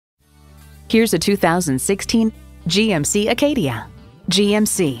Here's a 2016 GMC Acadia.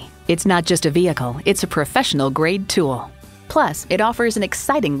 GMC, it's not just a vehicle, it's a professional-grade tool. Plus, it offers an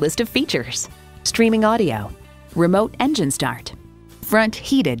exciting list of features: streaming audio, remote engine start, front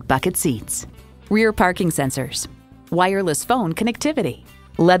heated bucket seats, rear parking sensors, wireless phone connectivity,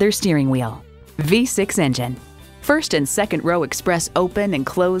 leather steering wheel, V6 engine, first and second row express open and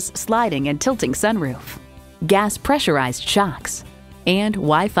close sliding and tilting sunroof, gas pressurized shocks, and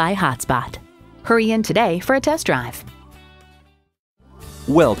Wi-Fi hotspot. Hurry in today for a test drive.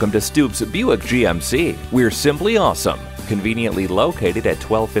 Welcome to Stoops Buick GMC. We're simply awesome. Conveniently located at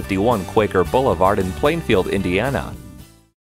 1251 Quaker Boulevard in Plainfield, Indiana.